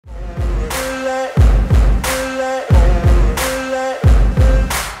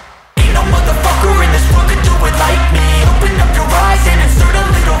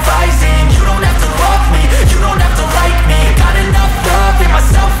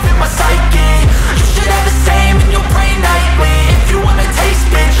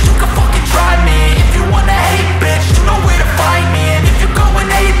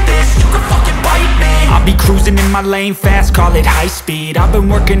my lane fast, call it high speed. I've been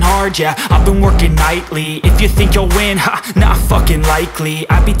working hard, yeah, I've been working nightly. If you think you'll win, ha, not fucking likely.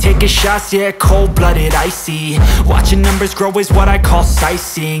 I be taking shots, yeah, cold-blooded, icy. Watching numbers grow is what I call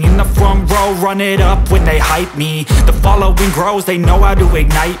sightseeing. In the front row, run it up when they hype me. The following grows, they know how to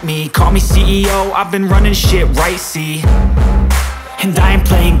ignite me. Call me CEO, I've been running shit right, see. And I ain't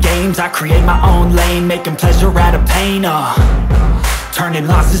playing games, I create my own lane, making pleasure out of pain, turning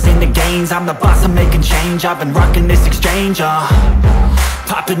losses into gains. I'm the boss, I'm making change. I've been rocking this exchange,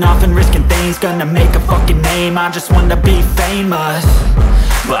 popping off and risking things. Gonna make a fucking name, I just wanna be famous.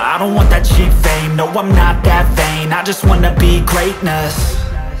 But I don't want that cheap fame, no, I'm not that vain. I just wanna be greatness.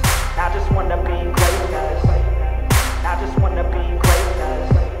 I just wanna be greatness. I just wanna be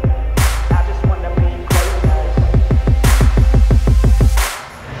greatness. I just wanna be greatness.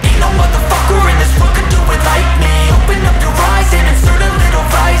 Ain't no motherfucker in this world could do it like me. Open up your eyes and insert a little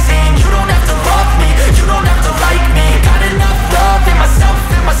rising. You don't have to love me, you don't have to like me. Got enough love in myself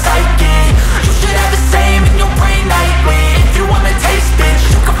and my psyche. You should have the same in your brain nightly. If you wanna taste, bitch,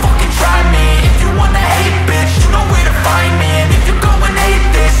 you can fucking try me. If you wanna hate, bitch, you know where to find me. And if you go and hate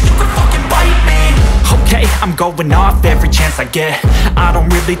this, you can fucking bite me. Okay, I'm going off every chance I get. I don't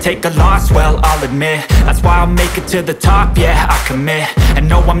really take a loss, well, I'll admit. That's why I'll make it to the top, yeah, I commit. And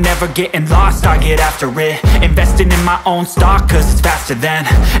no, I'm never getting lost, I get after it. Investing in my own stock, cause it's faster than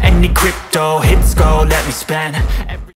any crypto hits go, let me spend